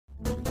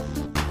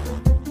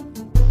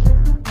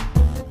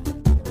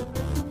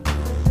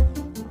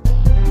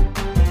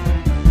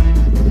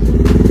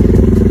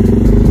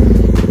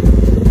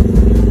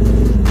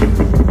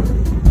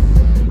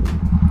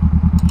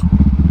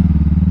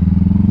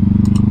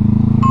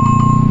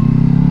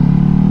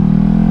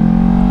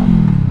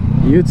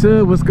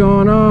YouTube, what's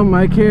going on?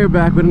 Mike here,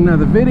 back with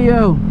another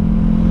video.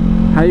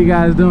 How you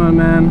guys doing,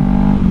 man?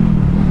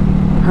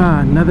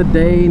 Another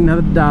day,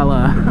 another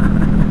dollar.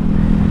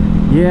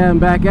 Yeah, I'm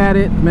back at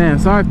it, man.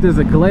 Sorry if there's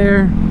a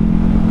glare.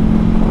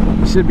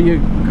 Should be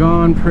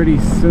gone pretty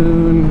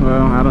soon.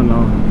 Well, I don't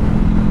know,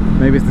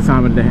 maybe it's the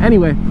time of the day.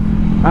 Anyway,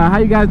 how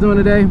you guys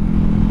doing today?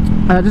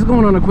 Just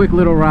going on a quick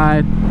little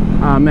ride.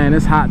 Man,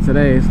 it's hot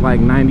today. It's like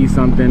 90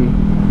 something.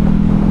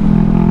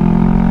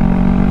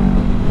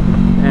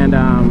 And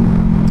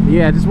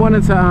yeah, just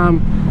wanted to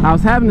I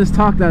was having this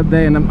talk the other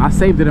day, and I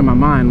saved it in my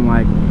mind.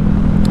 Like,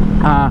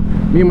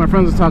 me and my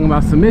friends was talking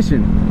about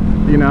submission,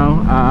 you know.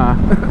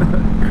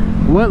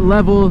 What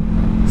level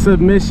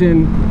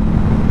submission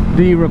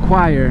do you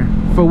require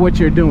for what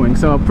you're doing?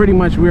 So pretty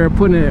much we were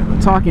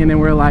talking, and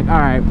we're like, all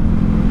right,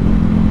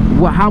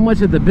 well, how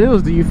much of the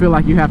bills do you feel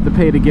like you have to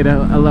pay to get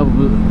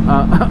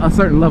a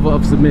certain level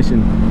of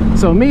submission?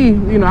 So me,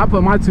 you know, I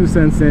put my 2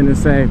 cents in and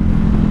say,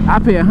 I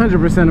pay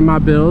 100% of my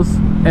bills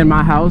in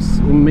my house,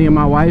 me and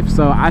my wife,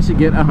 so I should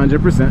get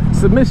 100%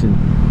 submission.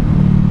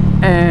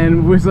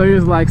 And so he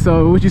was like,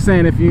 so what you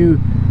saying, if you're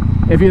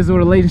in a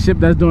relationship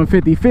that's doing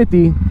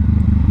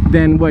 50-50,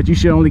 then what, you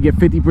should only get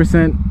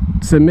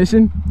 50%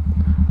 submission?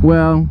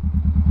 Well,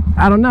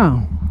 I don't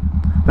know.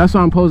 That's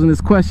why I'm posing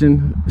this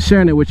question,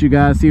 sharing it with you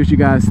guys, see what you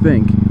guys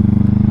think.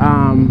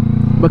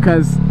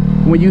 Because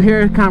when you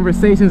hear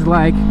conversations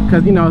like,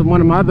 because, you know,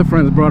 one of my other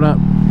friends brought up,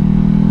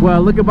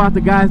 well, look about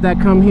the guys that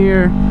come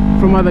here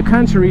from other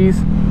countries,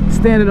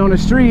 standing on the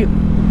street,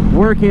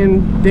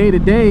 working day to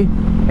day,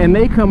 and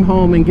they come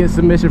home and get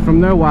submission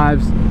from their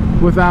wives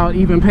without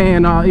even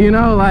paying all, you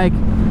know, like,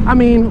 I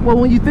mean, well,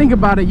 when you think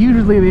about it,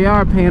 usually they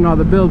are paying all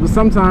the bills, but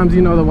sometimes,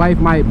 you know, the wife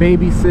might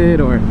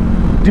babysit or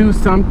do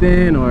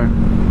something, or,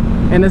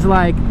 and it's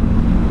like,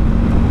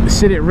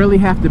 should it really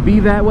have to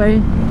be that way?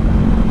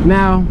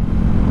 Now,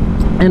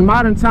 in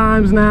modern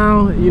times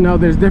now, you know,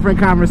 there's different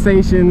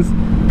conversations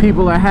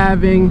people are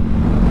having,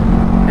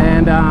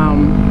 and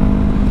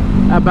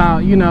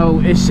about, you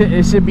know, it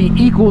should be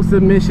equal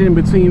submission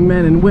between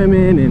men and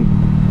women, and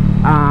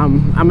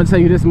I'm gonna tell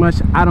you this much,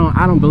 I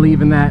don't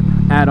believe in that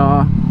at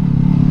all.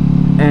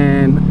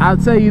 And I'll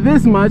tell you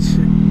this much,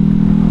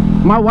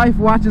 my wife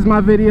watches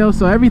my videos,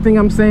 so everything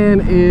I'm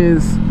saying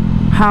is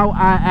how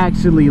I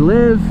actually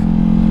live.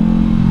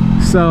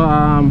 So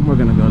we're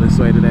gonna go this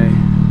way today.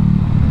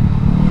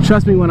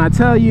 Trust me when I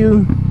tell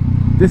you,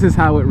 this is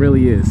how it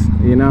really is,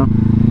 you know.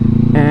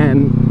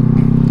 And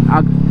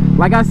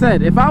like I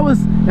said, if I was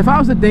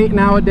to date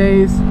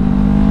nowadays,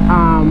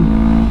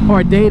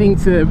 or dating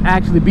to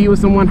actually be with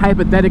someone,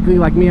 hypothetically,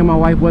 like me and my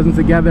wife wasn't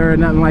together or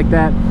nothing like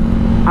that,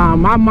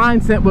 my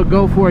mindset would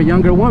go for a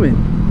younger woman,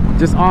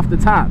 just off the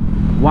top.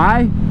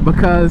 Why?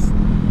 Because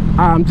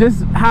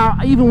just how,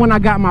 even when I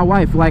got my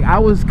wife, like, I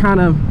was kind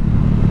of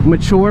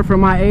mature for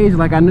my age.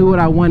 Like, I knew what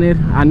I wanted.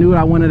 I knew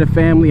I wanted a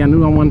family. I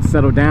knew I wanted to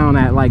settle down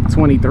at like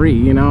 23,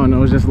 you know. And it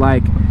was just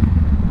like,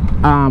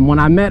 when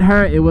I met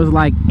her, it was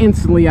like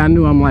instantly I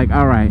knew, I'm like,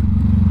 all right,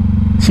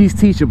 she's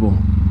teachable.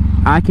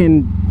 I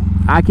can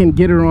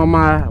get her on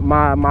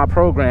my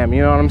program,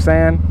 you know what I'm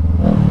saying?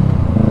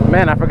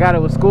 Man, I forgot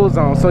it was school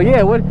zone. So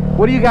yeah,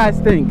 what do you guys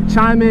think?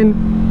 Chime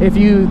in if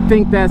you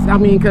think that's, I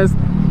mean, because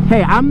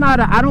hey, I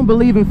don't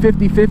believe in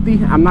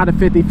 50-50. I'm not a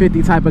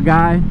 50-50 type of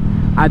guy.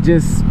 I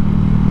just,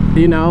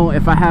 you know,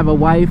 if I have a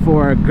wife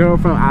or a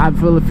girlfriend, I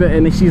feel it,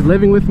 and if she's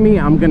living with me,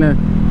 I'm gonna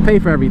pay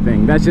for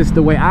everything. That's just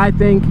the way I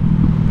think.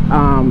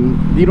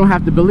 You don't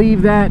have to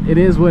believe that. It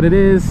is what it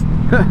is.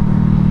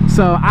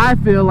 So I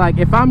feel like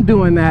if I'm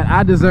doing that,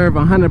 I deserve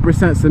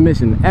 100%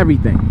 submission,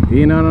 everything.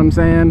 You know what I'm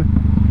saying?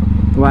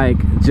 Like,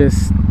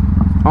 just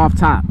off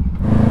top.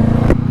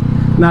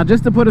 Now,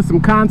 just to put in some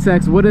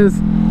context, what does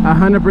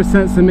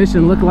 100%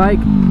 submission look like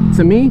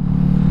to me?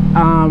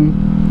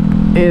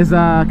 Is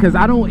because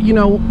I don't, you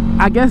know,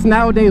 I guess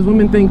nowadays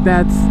women think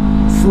that's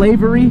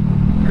slavery.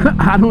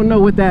 I don't know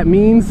what that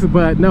means,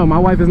 but no, my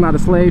wife is not a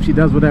slave. She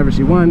does whatever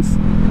she wants,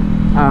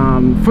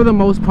 for the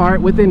most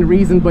part, within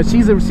reason, but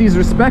she's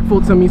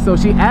respectful to me, so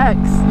she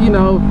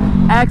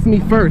asks me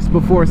first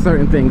before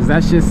certain things.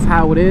 That's just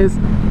how it is.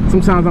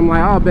 Sometimes I'm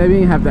like, oh baby, you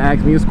didn't have to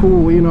ask me, it's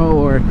cool, you know,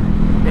 or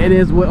it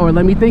is what, or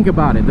let me think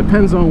about it.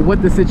 Depends on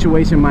what the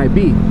situation might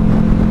be.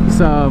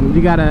 So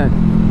you gotta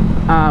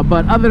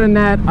but other than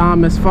that,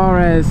 as far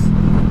as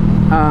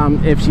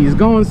if she's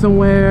going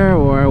somewhere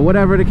or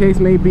whatever the case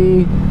may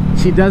be,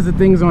 she does the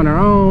things on her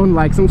own.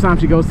 Like, sometimes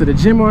she goes to the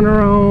gym on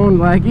her own.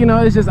 Like, you know,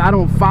 it's just, I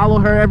don't follow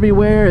her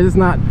everywhere. It's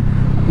not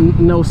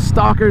no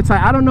stalker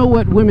type. I don't know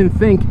what women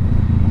think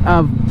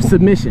of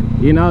submission,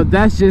 you know.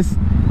 That's just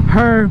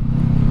her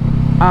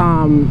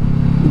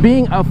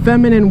being a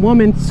feminine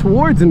woman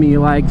towards me,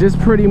 like, just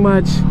pretty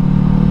much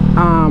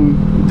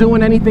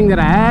doing anything that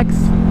I ask.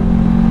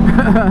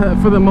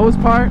 For the most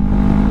part,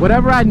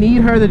 whatever I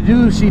need her to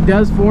do, she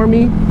does for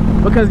me.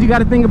 Because you got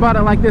to think about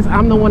it like this,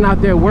 I'm the one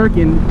out there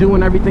working,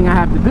 doing everything I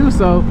have to do.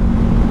 So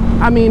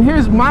I mean,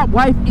 here's my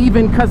wife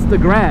even cuts the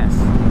grass,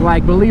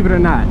 like, believe it or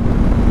not.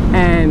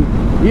 And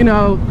you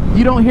know,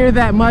 you don't hear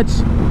that much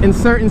in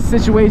certain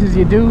situations.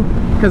 You do,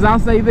 because I'll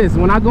say this,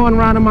 when I go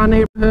around in my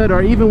neighborhood,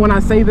 or even when I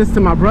say this to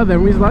my brother,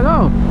 and he's like,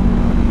 oh,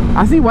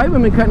 I see white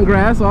women cutting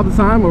grass all the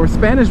time, or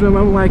Spanish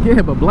women. I'm like,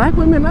 yeah, but black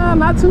women,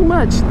 not too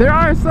much. There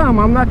are some,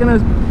 I'm not gonna,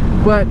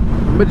 but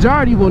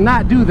majority will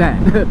not do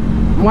that.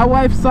 My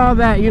wife saw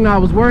that, you know, I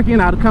was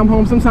working, I'd come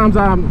home, sometimes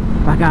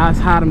I'm like, it's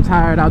hot, I'm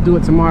tired, I'll do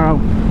it tomorrow.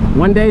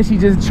 One day she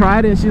just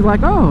tried it and she's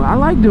like, oh, I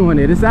like doing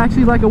it, it's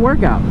actually like a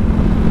workout.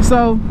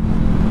 So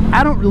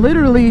I don't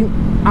literally,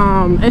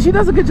 and she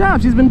does a good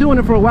job, she's been doing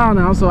it for a while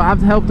now, so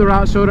I've helped her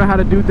out, showed her how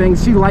to do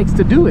things, she likes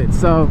to do it,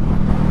 so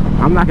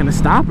I'm not gonna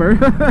stop her.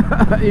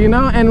 You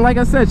know, and like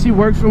I said, she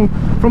works from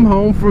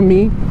home for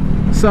me,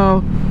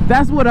 so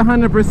that's what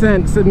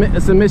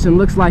 100% submission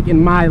looks like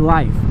in my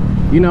life.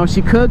 You know,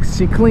 she cooks,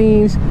 she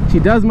cleans, she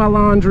does my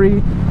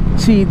laundry,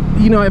 she,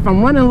 you know, if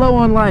I'm running low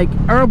on like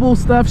herbal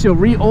stuff, she'll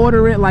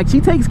reorder it. Like, she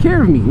takes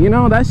care of me, you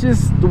know, that's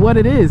just what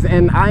it is,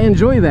 and I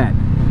enjoy that.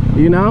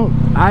 You know,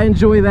 I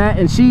enjoy that,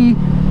 and she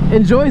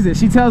enjoys it.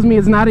 She tells me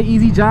it's not an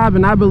easy job,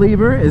 and I believe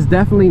her, it's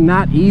definitely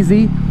not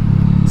easy.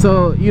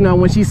 So, you know,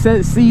 when she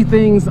see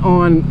things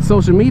on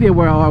social media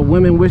where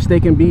women wish they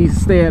can be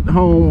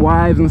stay-at-home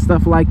wives and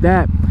stuff like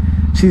that,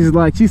 she's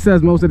like, she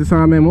says most of the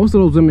time, man, most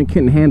of those women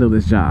couldn't handle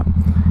this job.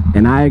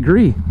 And I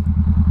agree.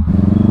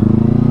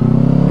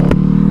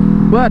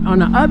 But on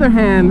the other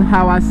hand,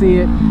 how I see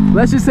it,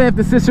 let's just say if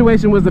the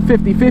situation was a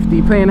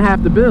 50-50, paying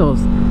half the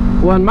bills.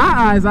 Well, in my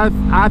eyes,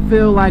 I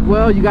feel like,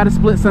 well, you got to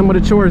split some of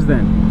the chores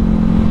then.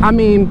 I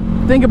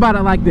mean, think about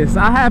it like this.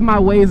 I have my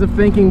ways of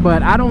thinking,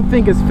 but I don't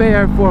think it's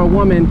fair for a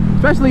woman,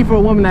 especially for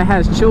a woman that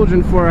has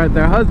children for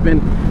their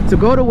husband, to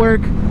go to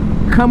work,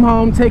 come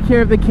home, take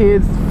care of the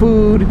kids,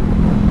 food,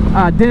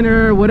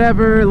 dinner,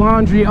 whatever,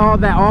 laundry, all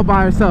that, all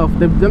by herself.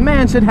 The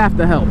man should have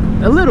to help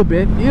a little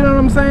bit, you know what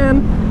I'm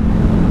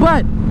saying?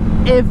 But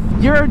if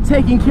you're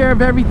taking care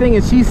of everything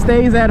and she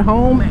stays at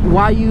home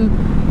while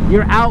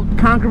you're out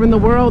conquering the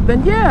world,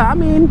 then yeah, I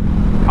mean,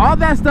 all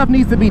that stuff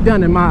needs to be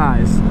done in my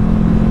eyes.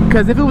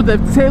 Because if it was the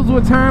tables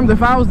were turned,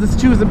 if I was to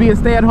choose to be a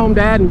stay-at-home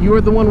dad and you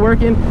were the one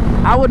working,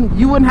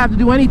 you wouldn't have to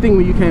do anything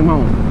when you came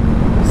home.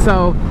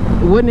 So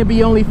wouldn't it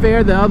be only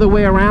fair the other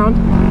way around?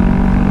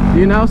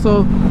 You know,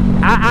 so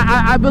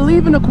I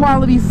believe in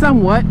equality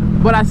somewhat,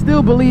 but I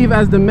still believe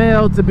as the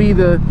male to be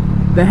the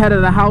head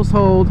of the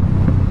household,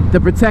 the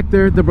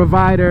protector, the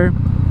provider,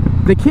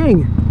 the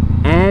king.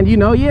 And, you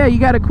know, yeah, you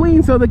got a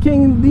queen, so the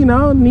king, you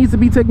know, needs to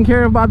be taken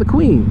care of by the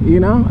queen, you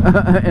know?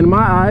 In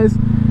my eyes,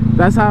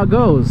 that's how it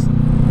goes.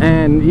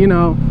 And, you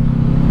know,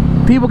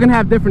 people can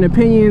have different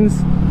opinions.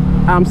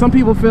 Some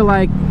people feel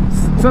like,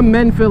 some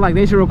men feel like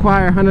they should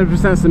require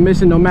 100%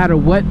 submission no matter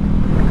what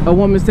a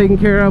woman's taking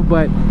care of,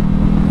 but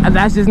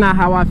that's just not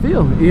how I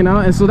feel, you know?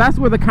 And so that's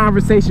where the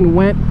conversation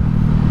went.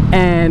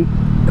 And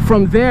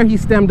from there, he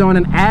stemmed on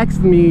and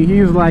asked me,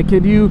 he was like,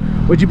 would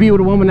you be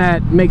with a woman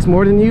that makes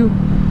more than you?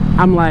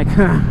 I'm like,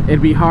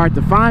 it'd be hard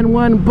to find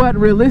one, but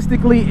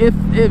realistically,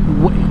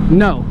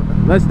 no.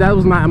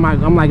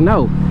 I'm like,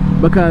 no,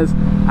 because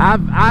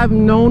I've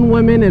known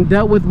women and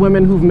dealt with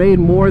women who've made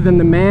more than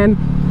the man,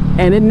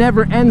 and it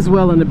never ends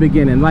well in the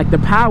beginning. Like the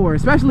power,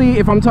 especially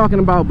if I'm talking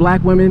about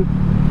black women,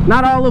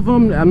 not all of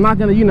them, I'm not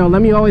gonna, you know,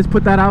 let me always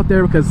put that out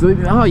there, because,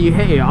 oh, you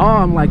hate, oh,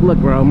 I'm like, look,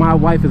 bro, my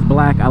wife is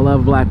black, I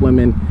love black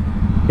women,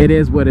 it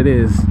is what it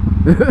is.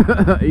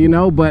 You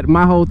know, but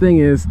my whole thing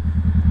is,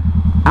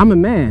 I'm a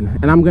man,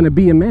 and I'm gonna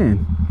be a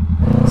man.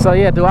 So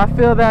yeah, do I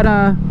feel that,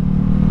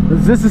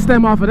 just to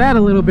stem off of that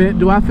a little bit,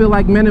 do I feel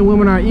like men and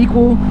women are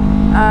equal?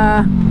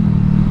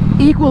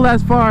 Equal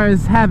as far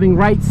as having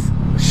rights,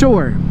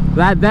 sure,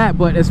 that,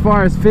 but as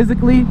far as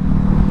physically,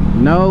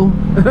 no.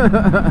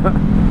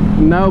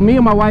 No, me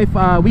and my wife,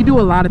 we do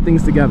a lot of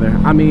things together.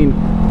 I mean,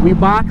 we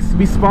box,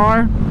 we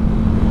spar.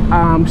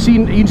 She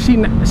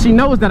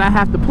knows that I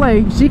have to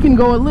play. She can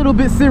go a little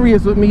bit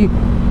serious with me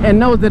and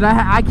knows that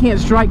I can't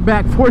strike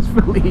back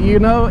forcefully, you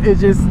know?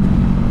 It's just,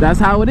 that's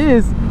how it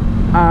is.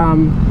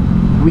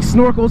 We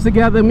snorkel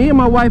together. Me and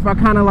my wife are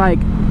kind of like,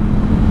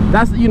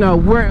 that's, you know,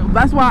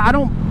 that's why I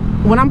don't,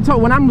 when I'm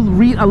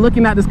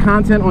looking at this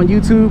content on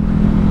YouTube,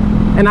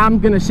 and I'm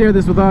gonna share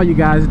this with all you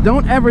guys,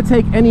 don't ever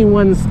take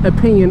anyone's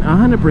opinion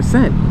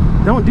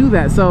 100%. Don't do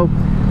that. So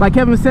like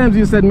Kevin Sams,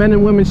 you said men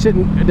and women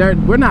shouldn't,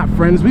 we're not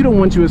friends, we don't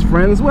want you as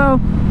friends. Well,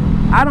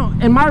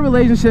 in my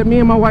relationship, me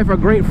and my wife are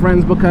great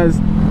friends because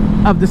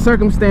of the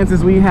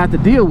circumstances we had to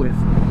deal with,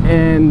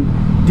 and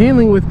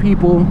dealing with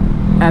people,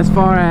 as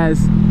far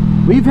as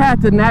we've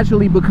had to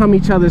naturally become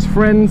each other's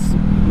friends,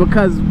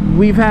 because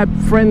we've had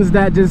friends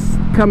that just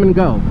come and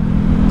go.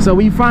 So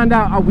we find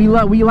out we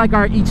like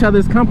each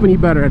other's company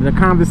better. The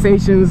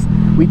conversations,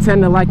 we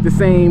tend to like the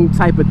same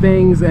type of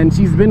things, and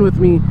she's been with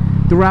me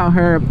throughout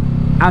her,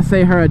 I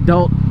say, her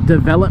adult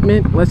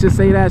development, let's just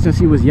say that, since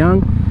she was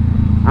young.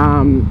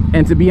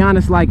 And to be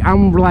honest, like,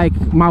 I'm like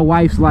my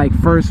wife's like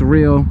first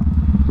real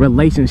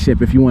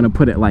relationship, if you want to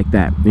put it like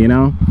that, you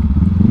know?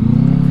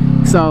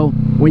 So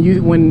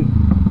when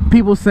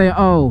people say,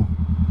 oh,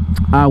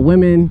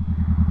 women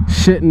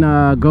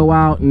shouldn't go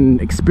out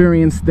and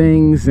experience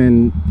things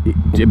and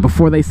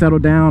before they settle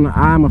down,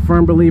 I'm a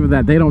firm believer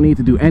that they don't need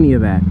to do any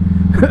of that.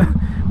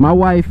 My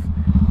wife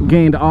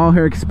gained all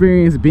her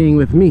experience being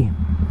with me,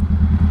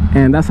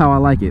 and that's how I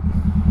like it.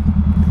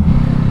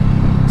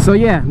 So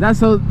yeah, that's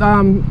so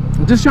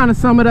just trying to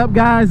sum it up,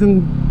 guys,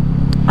 and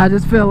I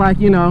just feel like,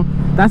 you know,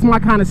 that's my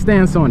kind of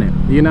stance on it,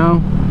 you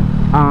know.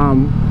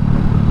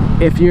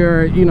 If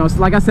you're, you know,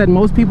 like I said,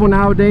 most people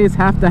nowadays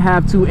have to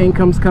have 2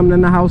 incomes coming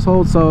in the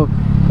household. So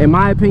in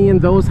my opinion,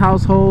 those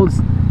households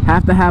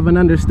have to have an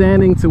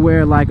understanding to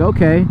where, like,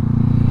 okay,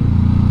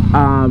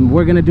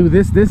 we're gonna do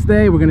this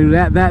day, we're gonna do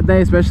that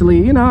day, especially,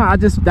 you know,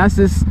 that's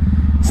just,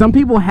 some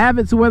people have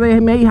it to where they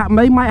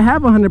might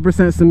have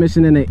 100%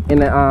 submission in a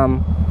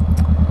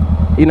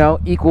you know,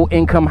 equal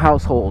income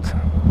household.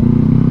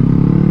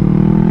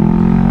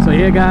 So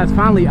yeah, guys,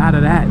 finally out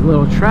of that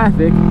little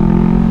traffic.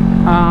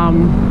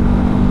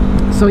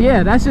 So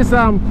yeah, that's just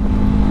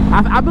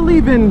I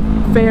believe in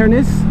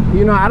fairness.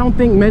 You know, I don't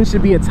think men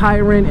should be a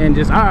tyrant and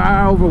just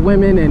over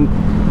women, and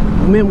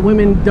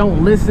women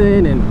don't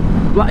listen, and,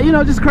 you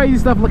know, just crazy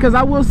stuff. Because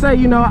I will say,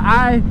 you know,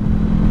 I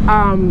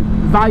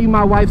value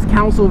my wife's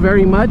counsel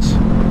very much.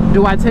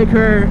 Do I take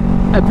her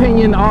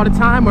opinion all the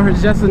time or her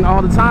suggestion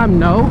all the time?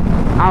 No.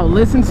 I'll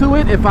listen to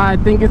it. If I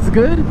think it's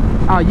good,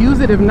 I'll use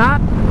it. If not,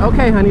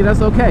 okay, honey,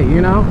 that's okay,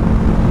 you know.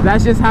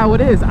 That's just how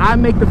it is. I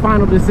make the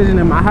final decision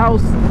in my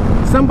house.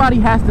 Somebody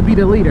has to be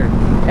the leader,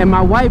 and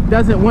my wife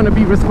doesn't want to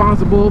be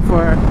responsible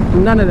for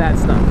none of that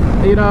stuff.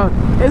 You know,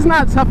 it's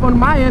not tough on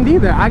my end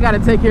either. I got to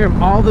take care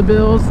of all the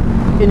bills,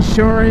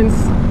 insurance,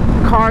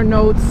 car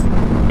notes,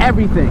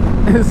 everything.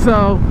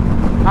 So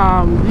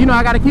you know,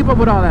 I got to keep up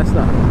with all that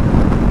stuff.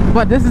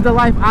 But this is the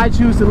life I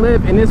choose to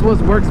live, and this is what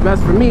works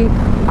best for me.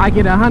 I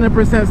get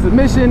 100%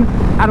 submission.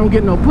 I don't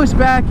get no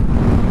pushback.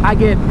 I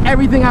get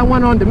everything I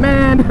want on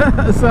demand.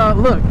 So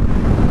look,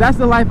 that's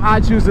the life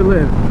I choose to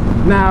live.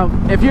 Now,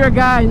 if you're a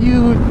guy and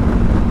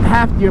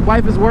your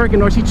wife is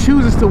working, or she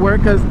chooses to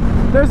work, because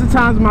there's the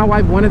times my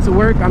wife wanted to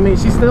work. I mean,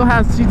 she still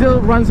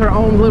runs her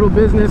own little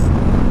business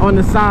on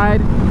the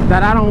side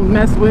that I don't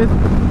mess with.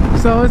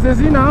 So it's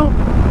just, you know,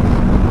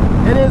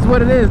 it is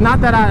what it is.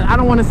 Not that I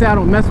don't want to say I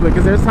don't mess with,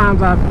 because there's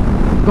times I've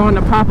gone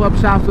to pop-up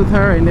shops with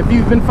her, and if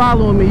you've been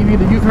following me,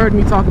 you've heard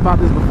me talk about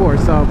this before.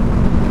 So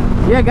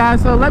yeah,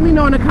 guys, so let me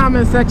know in the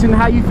comment section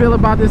how you feel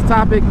about this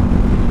topic.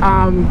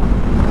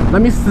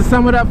 Let me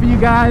sum it up for you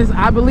guys.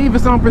 I believe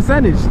it's on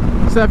percentage.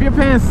 So if you're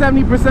paying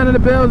 70% of the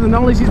bills and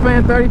only she's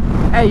paying 30,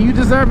 hey, you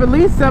deserve at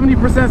least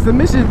 70%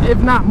 submission, if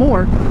not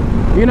more.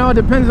 You know, it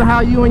depends on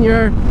how you and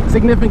your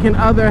significant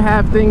other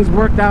have things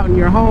worked out in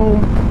your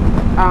home,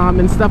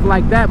 and stuff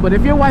like that. But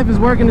if your wife is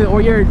working,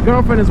 or your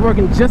girlfriend is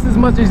working just as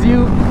much as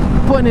you,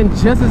 putting in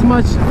just as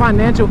much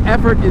financial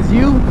effort as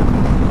you,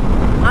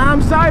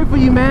 I'm sorry for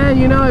you, man.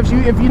 You know, if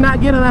you're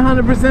not getting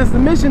 100%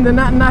 submission, then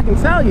nothing I can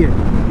tell you.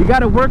 You got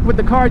to work with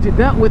the cards you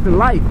dealt with in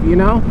life, you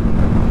know.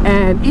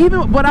 And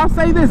but I'll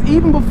say this,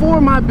 even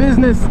before my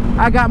business,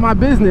 I got my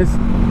business,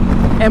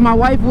 and my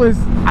wife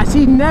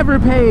she never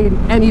paid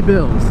any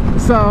bills.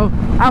 So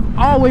I've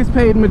always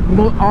paid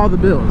all the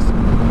bills.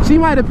 She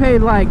might have paid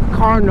like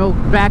car note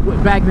back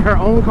her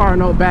own car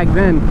note back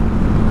then,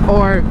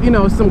 or, you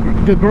know,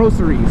 the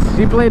groceries.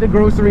 She paid the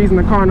groceries and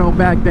the car note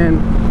back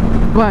then.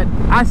 But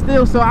I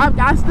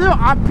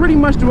pretty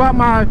much throughout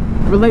my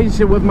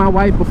relationship with my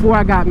wife before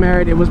I got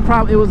married, it was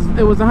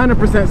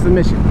 100%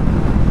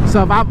 submission.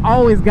 So I've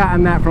always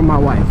gotten that from my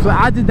wife. So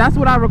that's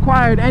what I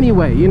required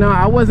anyway. You know,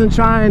 I wasn't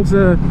trying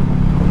to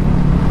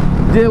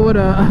deal with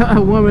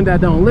a woman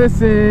that don't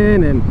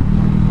listen, and,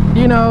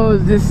 you know,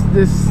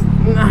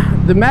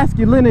 the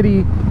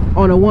masculinity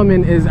on a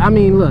woman is, I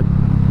mean, look,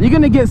 you're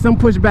gonna get some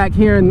pushback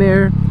here and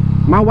there.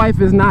 My wife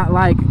is not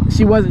like,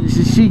 she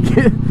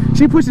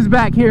pushes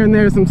back here and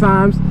there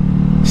sometimes.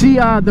 She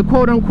the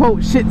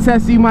quote-unquote shit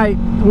test you might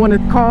want to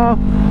call,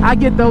 I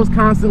get those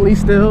constantly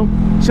still.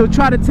 She'll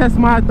try to test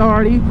my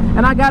authority,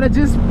 and I gotta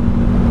just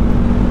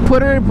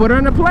put her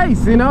in a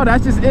place, you know.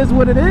 That just is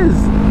what it is.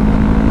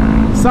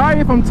 Sorry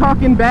if I'm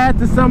talking bad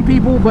to some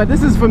people, but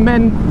this is for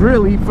men,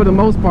 really, for the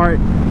most part.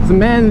 So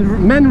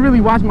men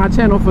really watch my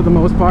channel for the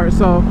most part.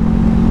 So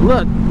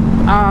look,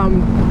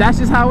 that's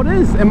just how it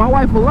is, and my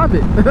wife will love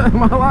it.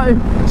 My wife,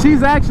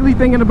 she's actually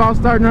thinking about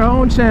starting her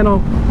own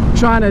channel,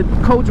 trying to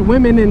coach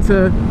women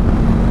into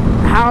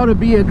how to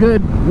be a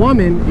good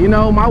woman. You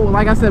know,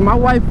 like I said, my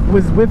wife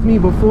was with me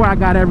before I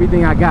got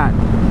everything I got,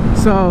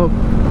 so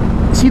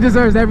she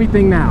deserves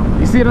everything now.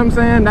 You see what I'm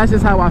saying? That's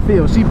just how I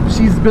feel.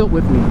 She's built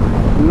with me.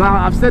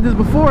 Now, I've said this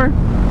before,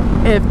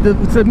 if the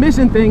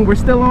submission thing, we're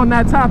still on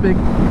that topic,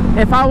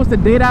 if I was to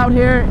date out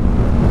here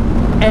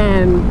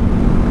and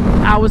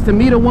I was to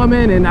meet a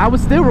woman and I would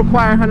still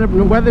require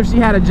 100%, whether she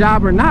had a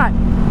job or not,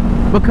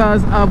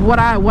 because of what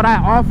I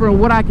offer and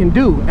what I can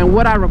do and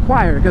what I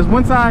require. Because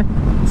once I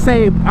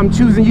say I'm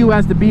choosing you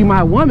as to be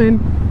my woman,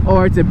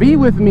 or to be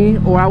with me,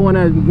 or I want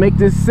to make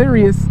this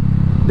serious,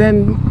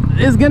 then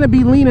it's gonna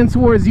be leaning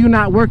towards you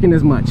not working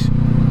as much.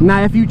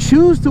 Now, if you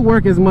choose to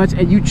work as much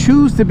and you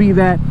choose to be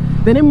that,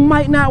 then it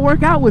might not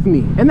work out with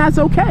me, and that's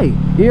okay.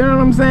 You know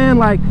what I'm saying?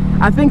 Like,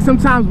 I think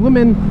sometimes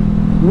women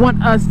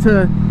want us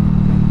to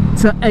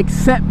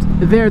accept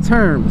their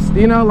terms.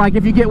 You know, like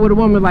if you get with a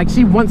woman like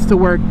she wants to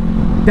work,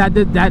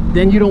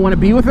 then you don't want to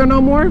be with her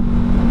no more,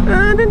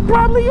 then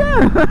probably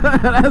yeah.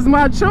 That's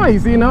my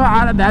choice, you know.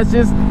 That's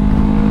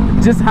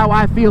just how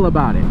I feel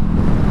about it.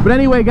 But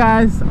anyway,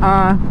 guys,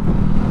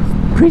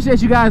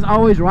 appreciate you guys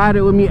always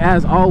riding with me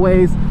as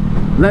always.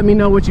 Let me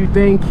know what you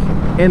think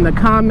in the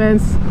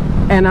comments.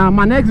 And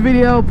my next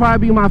video will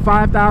probably be my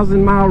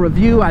 5,000 mile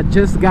review. I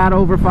just got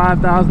over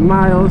 5,000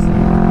 miles.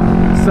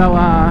 So,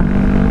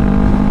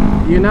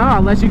 you know,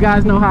 I'll let you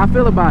guys know how I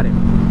feel about it.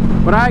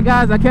 But alright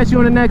guys, I'll catch you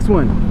on the next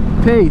one.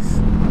 Peace.